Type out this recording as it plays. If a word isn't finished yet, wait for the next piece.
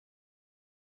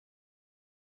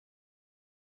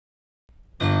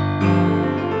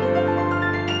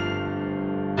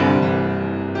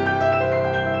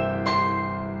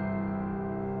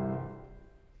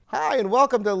and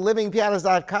welcome to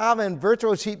livingpianos.com and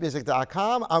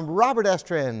virtualsheetmusic.com. I'm Robert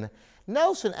Estrin.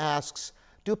 Nelson asks,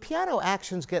 do piano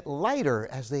actions get lighter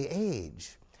as they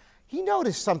age? He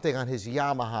noticed something on his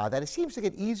Yamaha that it seems to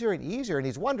get easier and easier, and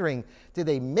he's wondering, did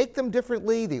they make them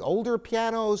differently, the older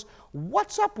pianos?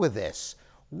 What's up with this?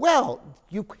 Well,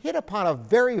 you hit upon a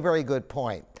very, very good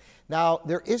point. Now,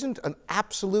 there isn't an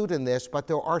absolute in this, but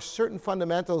there are certain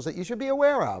fundamentals that you should be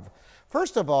aware of.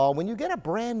 First of all, when you get a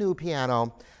brand new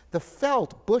piano, the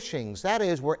felt bushings, that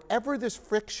is, wherever there's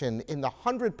friction in the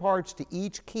 100 parts to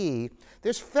each key,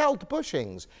 there's felt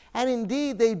bushings. And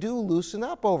indeed, they do loosen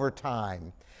up over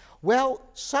time. Well,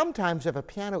 sometimes if a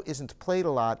piano isn't played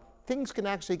a lot, things can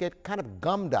actually get kind of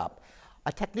gummed up.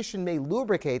 A technician may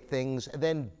lubricate things, and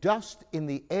then dust in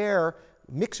the air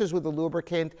mixes with the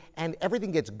lubricant, and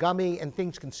everything gets gummy, and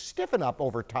things can stiffen up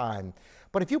over time.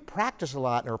 But if you practice a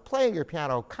lot and are playing your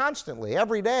piano constantly,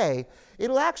 every day,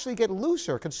 it'll actually get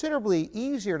looser, considerably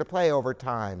easier to play over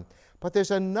time. But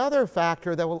there's another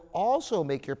factor that will also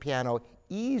make your piano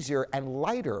easier and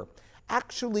lighter.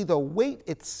 Actually, the weight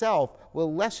itself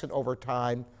will lessen over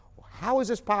time. How is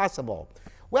this possible?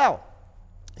 Well,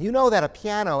 you know that a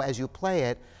piano, as you play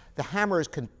it, the hammers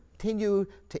continue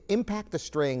to impact the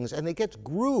strings, and it gets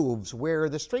grooves where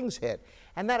the strings hit,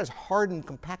 and that is hardened,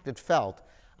 compacted felt.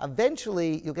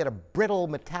 Eventually, you'll get a brittle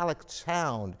metallic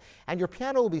sound, and your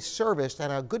piano will be serviced,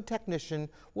 and a good technician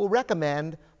will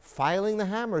recommend filing the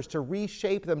hammers to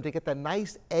reshape them to get the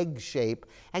nice egg shape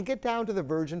and get down to the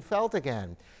virgin felt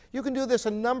again. You can do this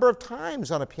a number of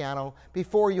times on a piano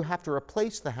before you have to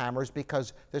replace the hammers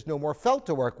because there's no more felt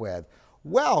to work with.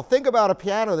 Well, think about a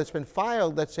piano that's been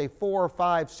filed, let's say 4,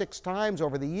 5, 6 times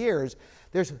over the years.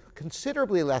 There's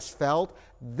considerably less felt.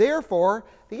 Therefore,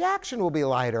 the action will be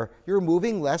lighter. You're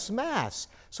moving less mass.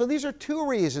 So these are two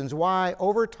reasons why,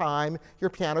 over time, your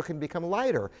piano can become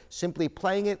lighter. Simply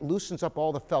playing it loosens up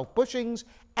all the felt bushings,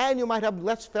 and you might have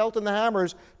less felt in the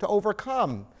hammers to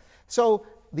overcome. So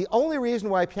the only reason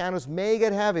why pianos may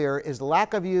get heavier is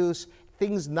lack of use,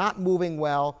 things not moving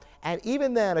well, and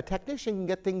even then, a technician can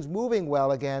get things moving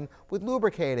well again with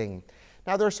lubricating.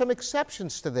 Now, there are some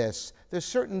exceptions to this. There's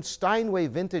certain Steinway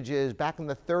vintages back in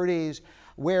the 30s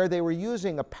where they were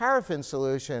using a paraffin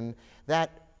solution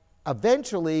that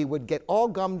eventually would get all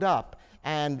gummed up.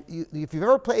 And if you've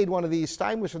ever played one of these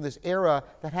Steinways from this era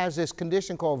that has this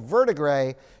condition called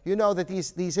verdigris, you know that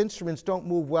these instruments don't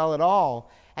move well at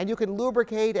all. And you can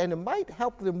lubricate, and it might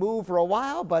help them move for a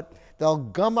while, but they'll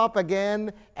gum up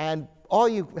again, and all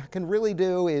you can really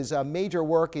do is major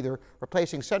work, either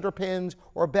replacing center pins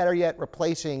or, better yet,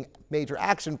 replacing major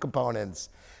action components.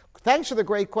 Thanks for the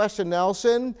great question,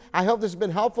 Nelson. I hope this has been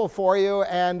helpful for you,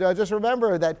 and just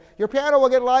remember that your piano will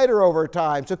get lighter over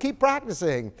time, so keep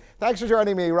practicing. Thanks for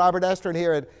joining me, Robert Estrin,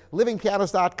 here at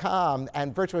livingpianos.com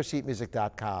and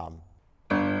virtualsheetmusic.com.